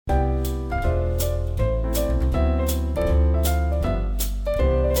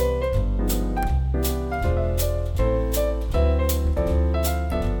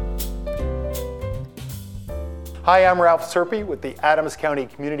Hi, I'm Ralph Serpe with the Adams County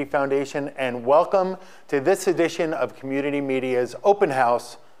Community Foundation, and welcome to this edition of Community Media's Open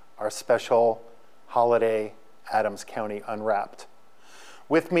House, our special holiday Adams County Unwrapped.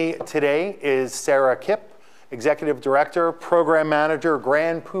 With me today is Sarah Kipp, Executive Director, Program Manager,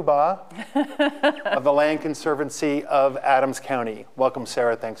 Grand Poobah of the Land Conservancy of Adams County. Welcome,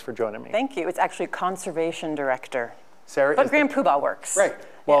 Sarah. Thanks for joining me. Thank you. It's actually Conservation Director. Sarah, but Grand Poobah works. Right.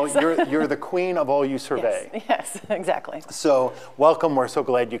 Well, yes. you're the queen of all you survey. Yes, exactly. So welcome. We're so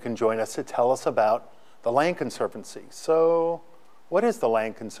glad you can join us to tell us about the Land Conservancy. So what is the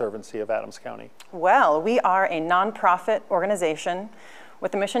Land Conservancy of Adams County? Well, we are a nonprofit organization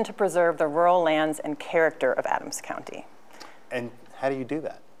with a mission to preserve the rural lands and character of Adams County. And how do you do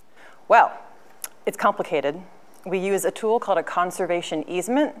that? Well, it's complicated. We use a tool called a conservation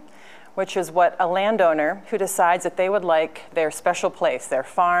easement, which is what a landowner who decides that they would like their special place, their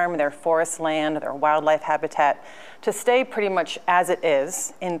farm, their forest land, their wildlife habitat, to stay pretty much as it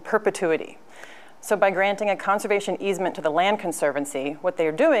is in perpetuity. So by granting a conservation easement to the Land Conservancy, what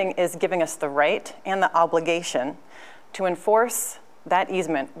they're doing is giving us the right and the obligation to enforce that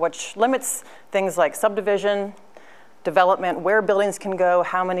easement, which limits things like subdivision, development, where buildings can go,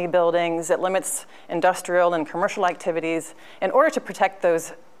 how many buildings. It limits industrial and commercial activities in order to protect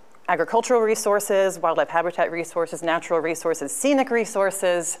those agricultural resources, wildlife habitat resources, natural resources, scenic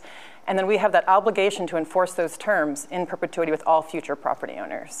resources, and then we have that obligation to enforce those terms in perpetuity with all future property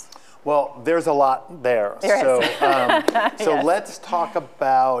owners. Well, there's a lot there. So Yes. let's talk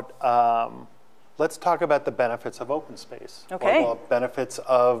about the benefits of open space. Okay. Or the benefits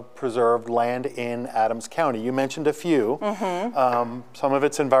of preserved land in Adams County. You mentioned a few. Mm-hmm. Some of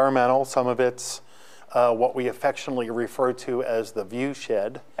it's environmental, some of it's what we affectionately refer to as the view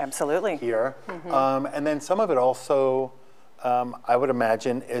shed. Absolutely. Here. Mm-hmm. And then some of it also, I would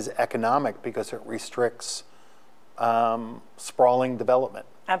imagine, is economic because it restricts sprawling development.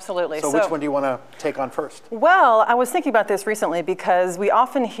 Absolutely. So which one do you want to take on first? Well, I was thinking about this recently because we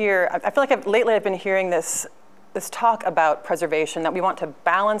often hear, I feel like lately I've been hearing this talk about preservation, that we want to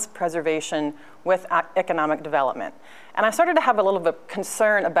balance preservation with economic development. And I started to have a little bit of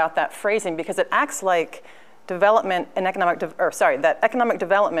concern about that phrasing because it acts like that economic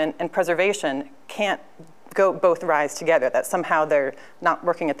development and preservation can't both rise together, that somehow they're not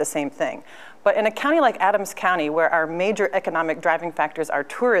working at the same thing. But in a county like Adams County, where our major economic driving factors are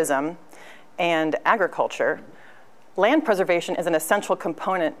tourism and agriculture, land preservation is an essential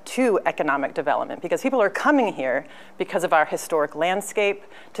component to economic development because people are coming here because of our historic landscape,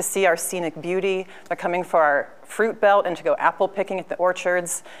 to see our scenic beauty. They're coming for our fruit belt and to go apple picking at the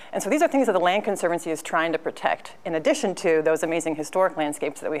orchards. And so these are things that the Land Conservancy is trying to protect, in addition to those amazing historic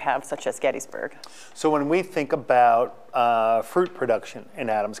landscapes that we have, such as Gettysburg. So when we think about fruit production in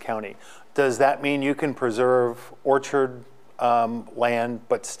Adams County, does that mean you can preserve orchard land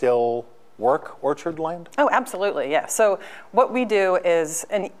but still work orchard land? Oh, absolutely, yeah. So what we do is,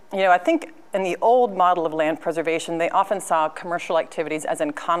 and I think in the old model of land preservation, they often saw commercial activities as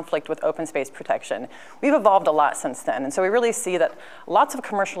in conflict with open space protection. We've evolved a lot since then, and so we really see that lots of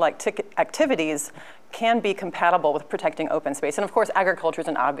commercial activities can be compatible with protecting open space. And of course, agriculture is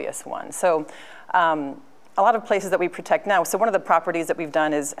an obvious one. So a lot of places that we protect now, so one of the properties that we've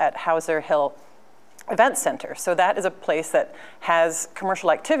done is at Hauser Hill Event Center. So that is a place that has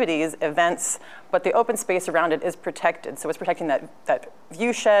commercial activities, events, but the open space around it is protected. So it's protecting that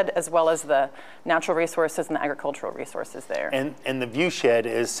view shed as well as the natural resources and the agricultural resources there. And the view shed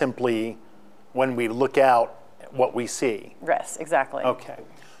is simply when we look out what we see. Yes, exactly. Okay.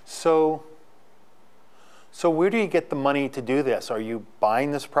 So where do you get the money to do this? Are you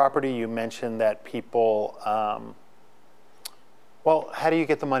buying this property? You mentioned that people well, how do you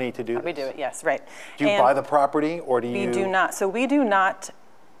get the money to do this? We do it, yes, right. Do you buy the property, or do you? We do not. So we do not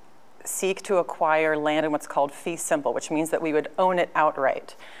seek to acquire land in what's called fee simple, which means that we would own it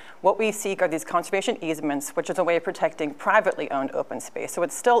outright. What we seek are these conservation easements, which is a way of protecting privately owned open space. So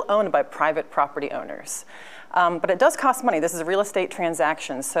it's still owned by private property owners. But it does cost money. This is a real estate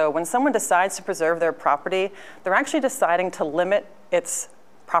transaction. So when someone decides to preserve their property, they're actually deciding to limit its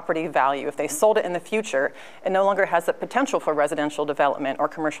property value. If they sold it in the future, it no longer has the potential for residential development or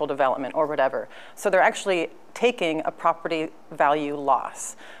commercial development or whatever. So they're actually taking a property value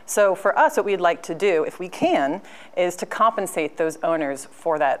loss. So for us, what we'd like to do, if we can, is to compensate those owners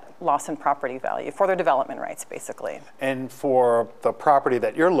for that loss in property value, for their development rights, basically. And for the property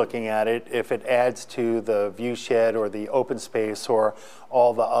that you're looking at, if it adds to the view shed or the open space or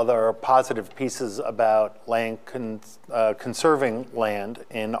all the other positive pieces about land conserving land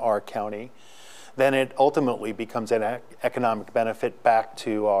in our county, then it ultimately becomes an economic benefit back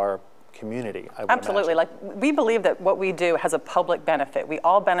to our community, I would Absolutely. imagine. Like, we believe that what we do has a public benefit. We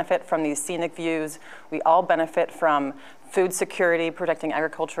all benefit from these scenic views. We all benefit from food security, protecting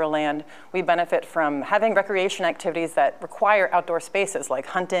agricultural land. We benefit from having recreation activities that require outdoor spaces like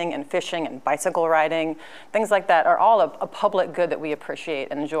hunting and fishing and bicycle riding. Things like that are all a public good that we appreciate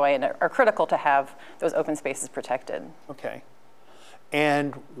and enjoy and are critical to have those open spaces protected. Okay.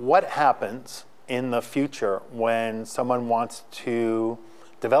 And what happens in the future when someone wants to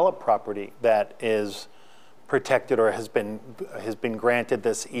develop property that is protected or has been granted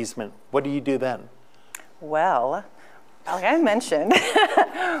this easement? What do you do then? Well, like I mentioned,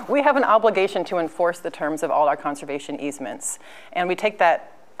 we have an obligation to enforce the terms of all our conservation easements, and we take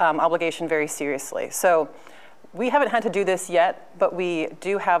that obligation very seriously. So we haven't had to do this yet, but we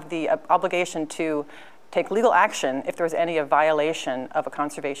do have the obligation to take legal action if there's any violation of a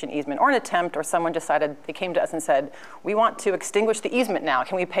conservation easement or an attempt, or someone decided, they came to us and said, we want to extinguish the easement now,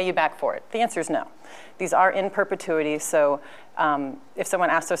 can we pay you back for it? The answer is no. These are in perpetuity, so if someone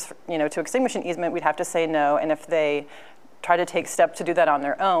asked us to extinguish an easement, we'd have to say no, and if they try to take steps to do that on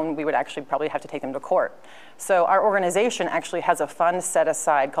their own, we would actually probably have to take them to court. So our organization actually has a fund set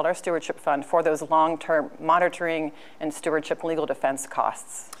aside called our Stewardship Fund for those long-term monitoring and stewardship legal defense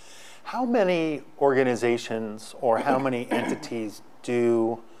costs. How many organizations or how many entities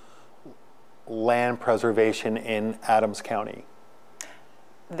do land preservation in Adams County?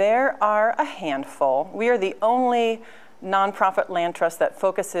 There are a handful. We are the only nonprofit land trust that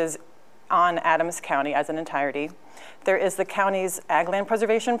focuses on Adams County as an entirety. There is the county's Ag Land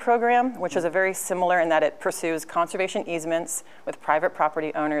Preservation Program, which is very similar in that it pursues conservation easements with private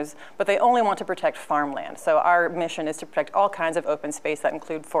property owners, but they only want to protect farmland. So our mission is to protect all kinds of open space that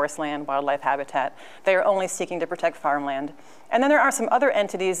include forest land, wildlife habitat. They are only seeking to protect farmland. And then there are some other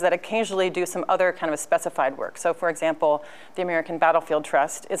entities that occasionally do some other kind of specified work. So for example, the American Battlefield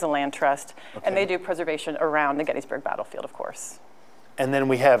Trust is a land trust, and they do preservation around the Gettysburg Battlefield, of course. And then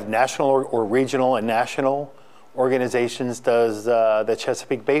we have national or regional and national organizations. Does the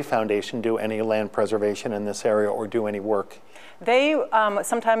Chesapeake Bay Foundation do any land preservation in this area or do any work? They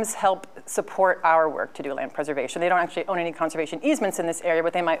sometimes help support our work to do land preservation. They don't actually own any conservation easements in this area,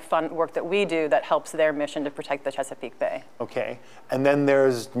 but they might fund work that we do that helps their mission to protect the Chesapeake Bay. Okay. And then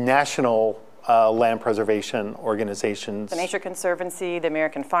there's national land preservation organizations. The Nature Conservancy, the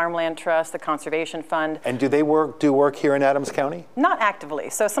American Farmland Trust, the Conservation Fund. And do they do work here in Adams County? Not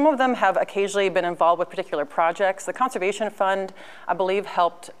actively. So some of them have occasionally been involved with particular projects. The Conservation Fund, I believe,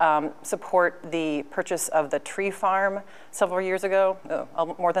 helped support the purchase of the tree farm several years ago.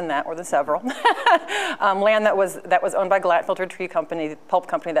 More than that, more than several. Land that was owned by Glatfelter Tree Company, pulp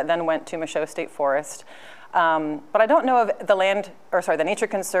company, that then went to Michaud State Forest. But I don't know of the Nature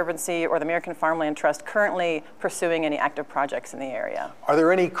Conservancy or the American Farmland Trust currently pursuing any active projects in the area. Are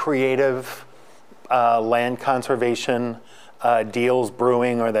there any creative land conservation deals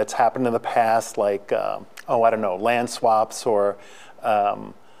brewing or that's happened in the past, like, I don't know, land swaps or, I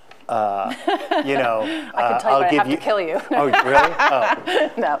can tell you, but I have to kill you. Oh, really?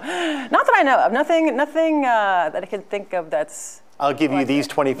 Oh. No, not that I know of. Nothing that I can think of that's. I'll give you these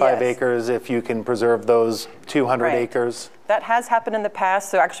 25 acres if you can preserve those 200 acres. That has happened in the past.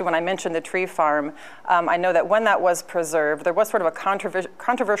 So actually, when I mentioned the tree farm, I know that when that was preserved, there was sort of a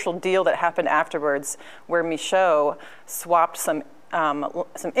controversial deal that happened afterwards where Michaud swapped some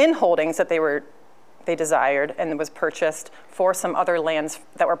in-holdings that they desired and was purchased for some other lands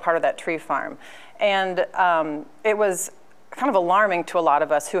that were part of that tree farm. And it was kind of alarming to a lot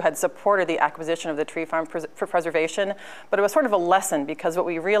of us who had supported the acquisition of the tree farm for preservation, but it was sort of a lesson because what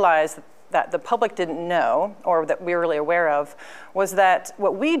we realized that the public didn't know, or that we were really aware of, was that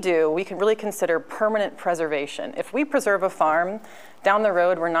what we do, we can really consider permanent preservation. If we preserve a farm, down the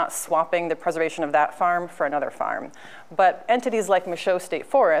road, we're not swapping the preservation of that farm for another farm. But entities like Michaud State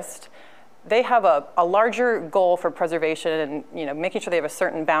Forest, they have a larger goal for preservation and making sure they have a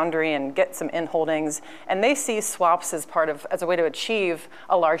certain boundary and get some in-holdings. And they see swaps as a way to achieve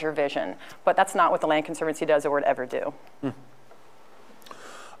a larger vision. But that's not what the Land Conservancy does or would ever do.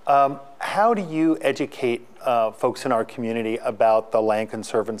 How do you educate folks in our community about the Land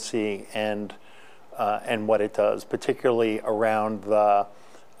Conservancy and what it does, particularly around the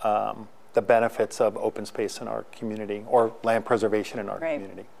benefits of open space in our community or land preservation in our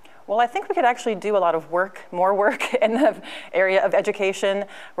community? Well, I think we could actually do a lot of more work in the area of education.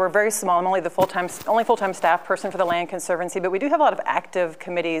 We're very small. I'm only the only full-time staff person for the Land Conservancy, but we do have a lot of active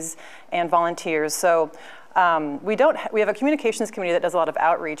committees and volunteers. So we have a communications committee that does a lot of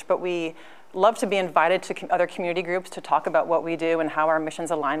outreach, but we love to be invited to other community groups to talk about what we do and how our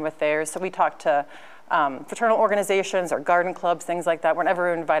missions align with theirs. So we talk to fraternal organizations or garden clubs, things like that. Whenever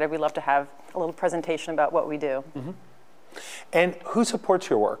we're invited, we love to have a little presentation about what we do. Mm-hmm. And who supports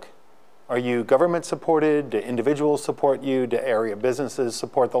your work? Are you government supported? Do individuals support you? Do area businesses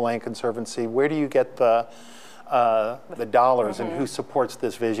support the Land Conservancy? Where do you get the dollars, and who supports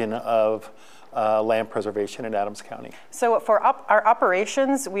this vision of land preservation in Adams County? So for our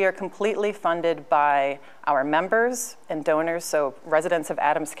operations, we are completely funded by our members and donors, so residents of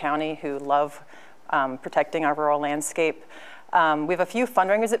Adams County who love protecting our rural landscape. We have a few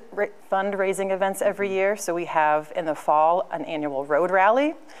fundraising events every year. So we have in the fall an annual road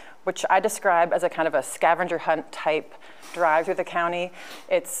rally, which I describe as a kind of a scavenger hunt type drive through the county.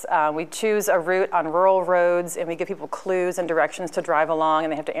 It's we choose a route on rural roads, and we give people clues and directions to drive along,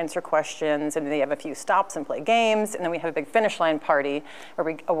 and they have to answer questions, and they have a few stops and play games, and then we have a big finish line party where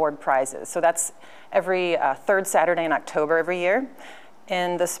we award prizes. So that's every third Saturday in October every year.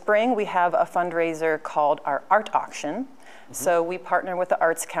 In the spring, we have a fundraiser called our art auction. So we partner with the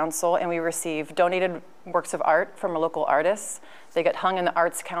Arts Council, and we receive donated works of art from local artists. They get hung in the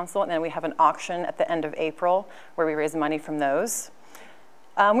Arts Council, and then we have an auction at the end of April where we raise money from those.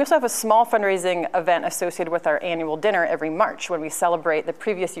 We also have a small fundraising event associated with our annual dinner every March when we celebrate the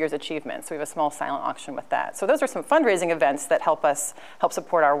previous year's achievements. So we have a small silent auction with that. So those are some fundraising events that help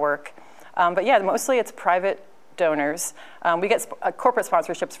support our work. But yeah, mostly it's private donors. We get corporate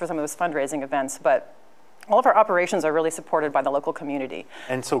sponsorships for some of those fundraising events, but all of our operations are really supported by the local community.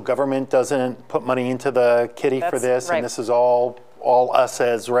 And so government doesn't put money into the kitty for this, right. And this is all us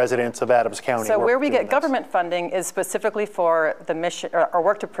as residents of Adams County. So where we get government funding is specifically for the mission, or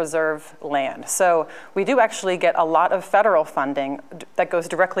work to preserve land. So we do actually get a lot of federal funding that goes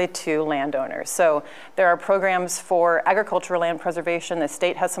directly to landowners. So there are programs for agricultural land preservation. The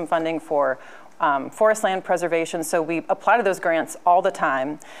state has some funding for forest land preservation. So we apply to those grants all the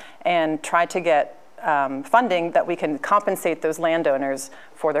time and try to get funding that we can compensate those landowners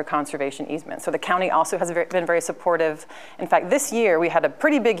for their conservation easements. So the county also has been very supportive. In fact, this year we had a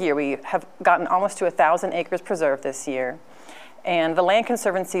pretty big year. We have gotten almost to 1,000 acres preserved this year. And the Land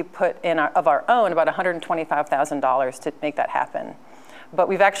Conservancy put in of our own about $125,000 to make that happen. But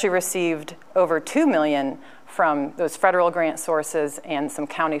we've actually received over $2 million from those federal grant sources and some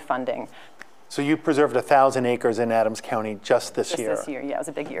county funding. So you preserved 1,000 acres in Adams County just this year? Just this year, yeah. It was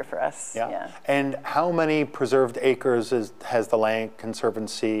a big year for us. Yeah. And how many preserved acres has the Land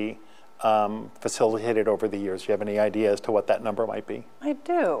Conservancy facilitated over the years? Do you have any idea as to what that number might be? I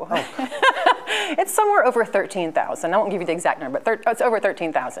do. Oh. It's somewhere over 13,000. I won't give you the exact number, but it's over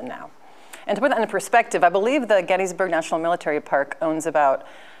 13,000 now. And to put that into perspective, I believe the Gettysburg National Military Park owns about,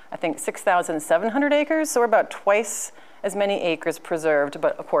 I think, 6,700 acres. So we're about twice as many acres preserved,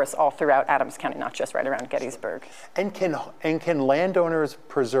 but of course all throughout Adams County, not just right around Gettysburg. And can landowners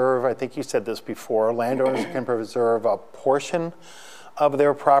preserve, I think you said this before, landowners can preserve a portion of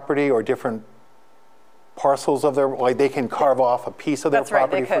their property or different parcels of their, like they can carve off a piece of their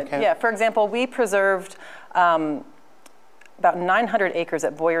property? That's right, they could. Yeah, for example, we preserved about 900 acres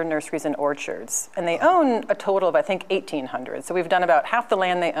at Boyer Nurseries and Orchards, and they own a total of, I think, 1,800. So we've done about half the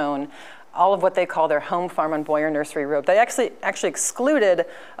land they own, all of what they call their home farm on Boyer Nursery Road. They actually excluded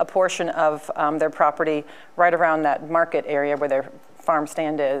a portion of their property right around that market area where their farm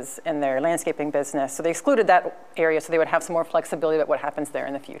stand is and their landscaping business. So they excluded that area so they would have some more flexibility about what happens there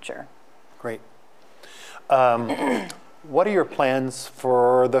in the future. Great. What are your plans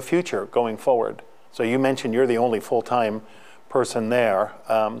for the future going forward? So you mentioned you're the only full-time person there.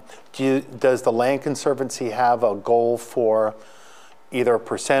 Does the Land Conservancy have a goal for either a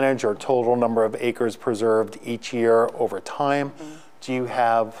percentage or total number of acres preserved each year over time? Mm-hmm. Do you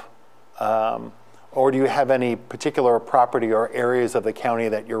have, or do you have any particular property or areas of the county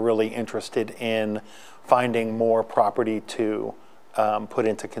that you're really interested in finding more property to put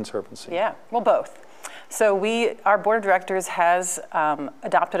into Conservancy? Yeah, well, both. So our board of directors has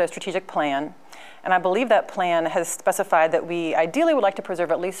adopted a strategic plan, and I believe that plan has specified that we ideally would like to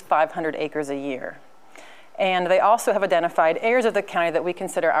preserve at least 500 acres a year. And they also have identified areas of the county that we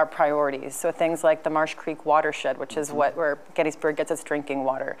consider our priorities. So things like the Marsh Creek watershed, which is where Gettysburg gets its drinking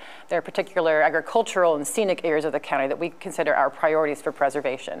water. There are particular agricultural and scenic areas of the county that we consider our priorities for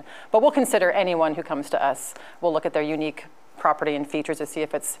preservation. But we'll consider anyone who comes to us. We'll look at their unique property and features to see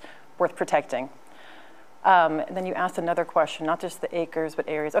if it's worth protecting. And then you asked another question, not just the acres, but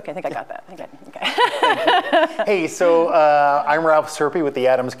areas. Okay, I think I got that. Okay. Hey, so I'm Ralph Serpe with the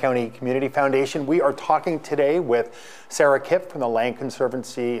Adams County Community Foundation. We are talking today with Sarah Kipp from the Land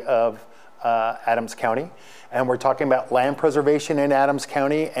Conservancy of Adams County. And we're talking about land preservation in Adams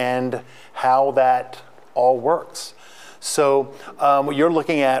County and how that all works. So you're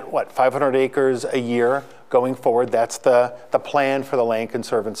looking at, what, 500 acres a year going forward. That's the plan for the Land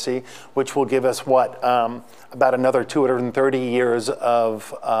Conservancy, which will give us, what, about another 230 years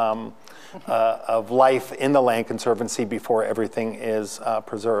of life in the Land Conservancy before everything is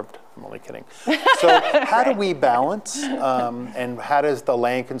preserved. I'm only kidding. So how do we balance, and how does the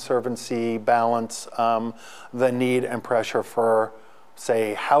Land Conservancy balance the need and pressure for,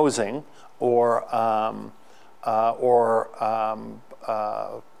 say, housing or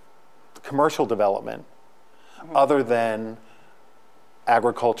commercial development other than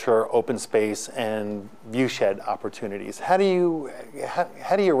agriculture, open space, and viewshed opportunities? How do you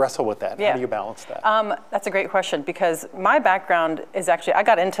wrestle with that? Yeah. How do you balance that? That's a great question, because my background is actually, I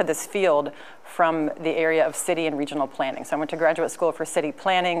got into this field from the area of city and regional planning. So I went to graduate school for city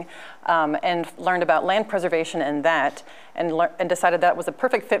planning and learned about land preservation and that, and decided that was a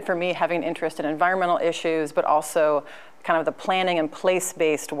perfect fit for me, having an interest in environmental issues, but also kind of the planning and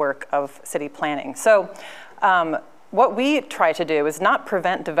place-based work of city planning. So what we try to do is not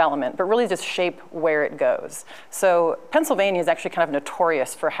prevent development, but really just shape where it goes. So Pennsylvania is actually kind of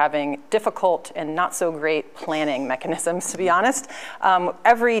notorious for having difficult and not so great planning mechanisms, to be honest.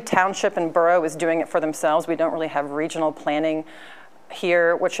 Every township and borough is doing it for themselves. We don't really have regional planning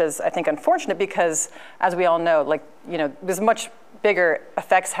here, which is, I think, unfortunate because, as we all know, there's much bigger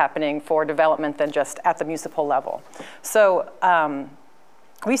effects happening for development than just at the municipal level. So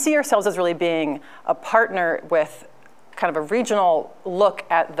we see ourselves as really being a partner with kind of a regional look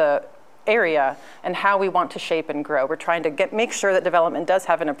at the area and how we want to shape and grow. We're trying to make sure that development does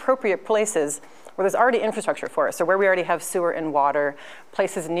have in appropriate places where there's already infrastructure for us, so where we already have sewer and water,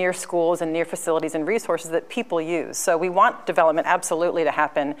 places near schools and near facilities and resources that people use. So we want development absolutely to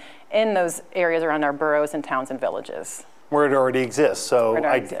happen in those areas around our boroughs and towns and villages. Where it already exists. So,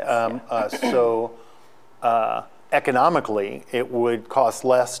 economically, it would cost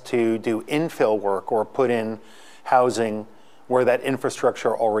less to do infill work or put in housing where that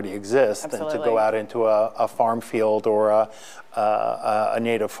infrastructure already exists than to go out into a farm field or a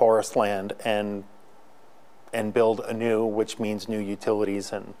native forest land and build anew, which means new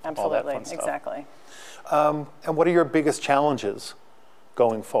utilities and all that fun stuff. Exactly. And what are your biggest challenges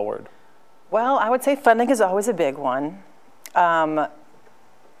going forward? Well, I would say funding is always a big one.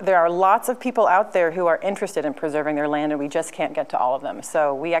 There are lots of people out there who are interested in preserving their land, and we just can't get to all of them.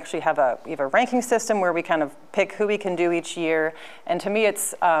 So we actually have a ranking system where we kind of pick who we can do each year. And to me,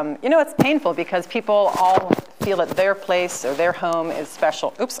 it's it's painful because people all feel that their place or their home is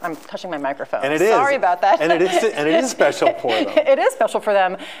special. Oops, I'm touching my microphone. And it is. Sorry about that. And it is special for them. It is special for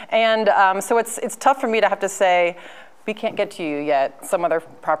them, and so it's tough for me to have to say, we can't get to you yet. Some other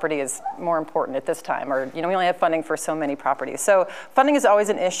property is more important at this time, or we only have funding for so many properties. So funding is always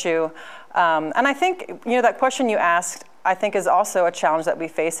an issue, and I think that question you asked, I think, is also a challenge that we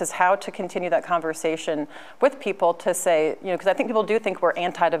face, is how to continue that conversation with people to say, because I think people do think we're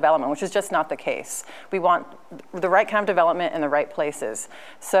anti-development, which is just not the case. We want the right kind of development in the right places.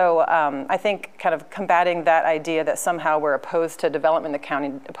 So I think kind of combating that idea that somehow we're opposed to development in the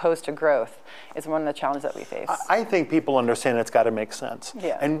county, opposed to growth, is one of the challenges that we face. I think people understand it's got to make sense.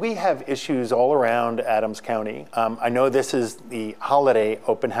 Yeah. And we have issues all around Adams County. I know this is the holiday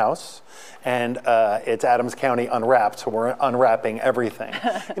open house, and it's Adams County Unwrapped, so we're unwrapping everything.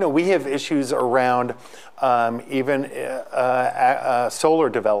 We have issues around even solar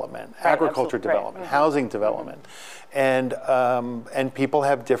development, Right, agriculture development, housing development. And people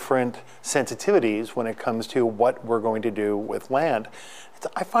have different sensitivities when it comes to what we're going to do with land.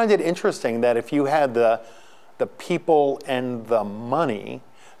 I find it interesting that if you had the people and the money,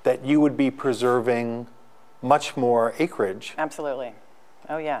 that you would be preserving much more acreage. Absolutely.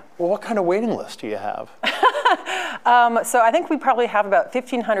 Oh, yeah. Well, what kind of waiting list do you have? So I think we probably have about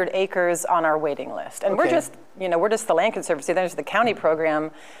 1,500 acres on our waiting list. And we're just the Land Conservancy. There's the county program.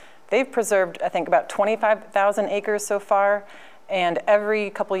 They've preserved, I think, about 25,000 acres so far. And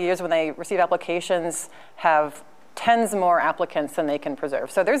every couple of years when they receive applications, have tens more applicants than they can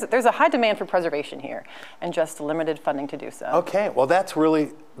preserve. So there's a high demand for preservation here, and just limited funding to do so. Okay, well that's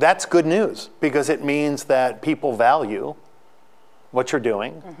good news, because it means that people value what you're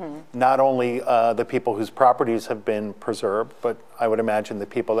doing. Not only the people whose properties have been preserved, but I would imagine the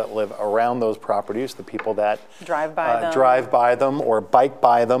people that live around those properties, the people that drive by them or bike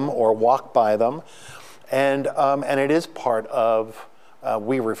by them or walk by them. And it is part of,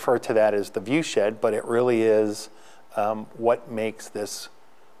 we refer to that as the viewshed, but it really is what makes this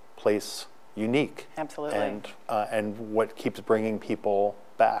place unique. Absolutely. And what keeps bringing people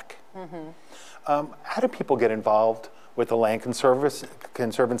back. How do people get involved with the Land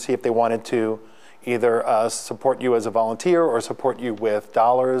Conservancy if they wanted to either support you as a volunteer or support you with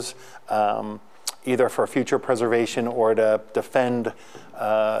dollars, either for future preservation or to defend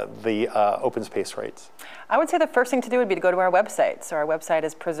the open space rights? I would say the first thing to do would be to go to our website. So our website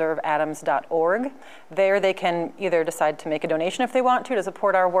is preserveadams.org. There they can either decide to make a donation if they want to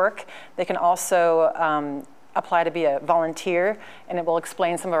support our work. They can also apply to be a volunteer, and it will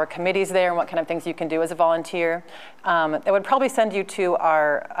explain some of our committees there and what kind of things you can do as a volunteer. It would probably send you to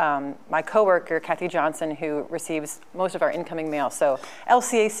our my coworker, Kathy Johnson, who receives most of our incoming mail. So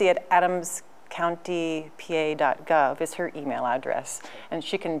lcac@adamscountypa.gov is her email address, and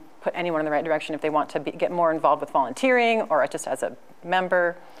she can put anyone in the right direction if they want to get more involved with volunteering or just as a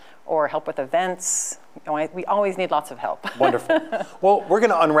member or help with events. We always need lots of help. Wonderful. Well, we're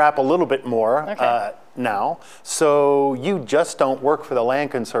going to unwrap a little bit more now. So you just don't work for the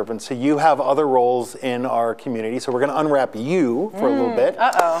Land Conservancy. You have other roles in our community. So we're going to unwrap you for a little bit.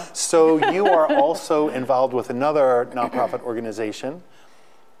 So you are also involved with another nonprofit organization.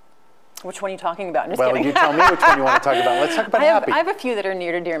 Which one are you talking about? I'm just Well, kidding. you tell me which one you want to talk about. Let's talk about Happy. I have a few that are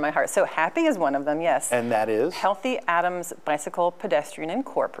near and dear in my heart. So Happy is one of them, yes. And that is? Healthy Adams Bicycle Pedestrian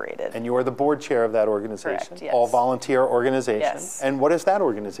Incorporated. And you are the board chair of that organization. Correct, yes. All volunteer organization. Yes. And what does that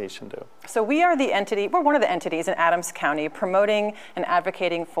organization do? So we are the entity, we're one of the entities in Adams County promoting and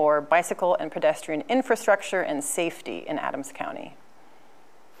advocating for bicycle and pedestrian infrastructure and safety in Adams County.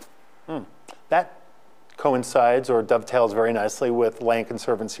 That coincides or dovetails very nicely with Land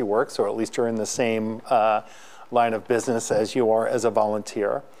Conservancy work, so at least you're in the same line of business as you are as a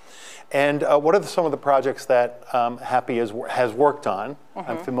volunteer. And what are some of the projects that Happy has worked on?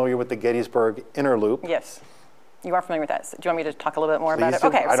 I'm familiar with the Gettysburg Inner Loop. Yes. You are familiar with that. So do you want me to talk a little bit more about it?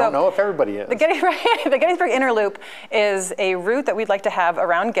 Please do. I don't know if everybody is. The Gettysburg Inner Loop is a route that we'd like to have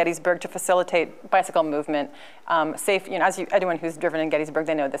around Gettysburg to facilitate bicycle movement. Safe, anyone who's driven in Gettysburg,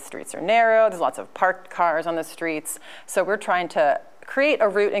 they know the streets are narrow. There's lots of parked cars on the streets. So we're trying to create a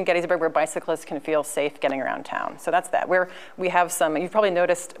route in Gettysburg where bicyclists can feel safe getting around town. So that's that. We have some, you've probably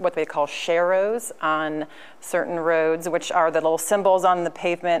noticed what they call sharrows on certain roads, which are the little symbols on the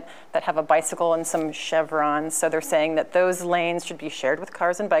pavement that have a bicycle and some chevrons. So they're saying that those lanes should be shared with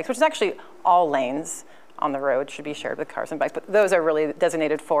cars and bikes, which is actually all lanes on the road should be shared with cars and bikes, but those are really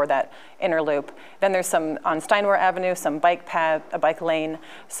designated for that inner loop. Then there's some on Steinway Avenue, some bike path, a bike lane.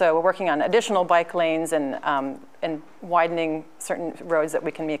 So we're working on additional bike lanes and widening certain roads that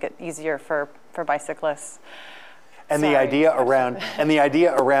we can make it easier for bicyclists. And the idea around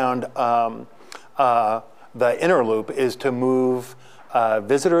the inner loop is to move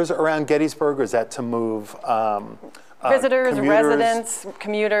visitors around Gettysburg, or is that to move visitors, commuters? Residents,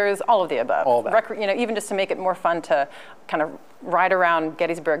 commuters, all of the above. All that. Even just to make it more fun to kind of ride around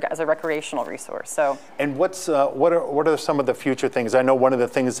Gettysburg as a recreational resource. So. And what are some of the future things? I know one of the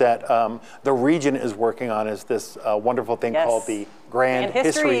things that the region is working on is this wonderful thing called the Grand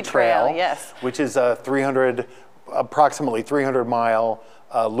History Trail, yes. which is a approximately 300-mile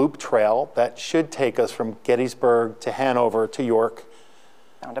loop trail that should take us from Gettysburg to Hanover to York.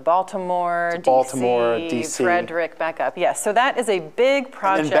 Down to Baltimore, DC, Frederick, back up. Yes, so that is a big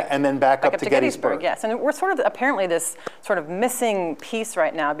project. And then back up to Gettysburg. Yes, and we're sort of apparently this sort of missing piece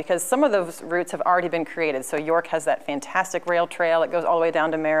right now because some of those routes have already been created. So York has that fantastic rail trail that goes all the way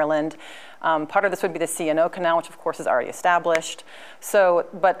down to Maryland. Part of this would be the C&O Canal, which of course is already established. So,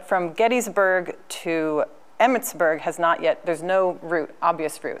 but from Gettysburg to Emmitsburg has not yet, there's no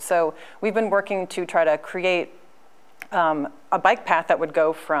obvious route. So we've been working to try to create a bike path that would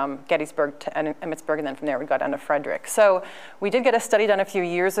go from Gettysburg to Emmitsburg, and then from there would go down to Frederick. So we did get a study done a few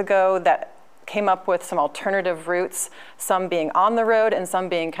years ago that came up with some alternative routes, some being on the road and some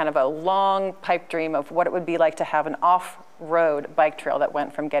being kind of a long pipe dream of what it would be like to have an off-road bike trail that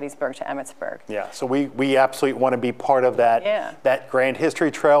went from Gettysburg to Emmitsburg. Yeah, so we absolutely want to be part of that, that Grand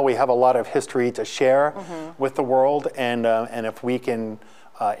History Trail. We have a lot of history to share with the world, and if we can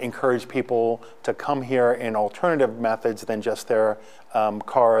encourage people to come here in alternative methods than just their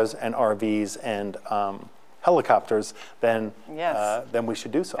cars and RVs and helicopters, then we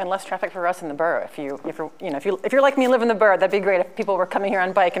should do so. And less traffic for us in the borough. If you're like me and live in the borough, that'd be great if people were coming here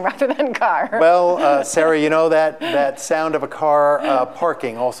on bike and rather than car. Well, Sarah, that sound of a car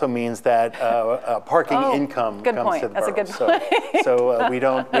parking also means that parking income good comes point. to the That's borough. A good point. So we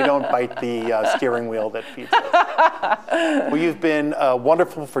don't bite the steering wheel that feeds us. Well, you've been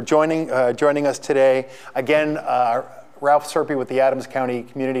wonderful for joining us today. Again, Ralph Serpe with the Adams County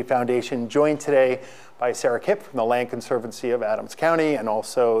Community Foundation, joined today by Sarah Kipp from the Land Conservancy of Adams County, and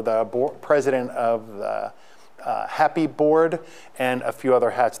also the president of the Happy board and a few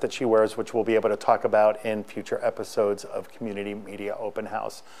other hats that she wears, which we'll be able to talk about in future episodes of Community Media Open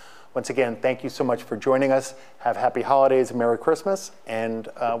House. Once again, thank you so much for joining us. Have happy holidays and Merry Christmas, and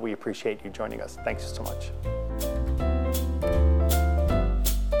we appreciate you joining us. Thanks so much.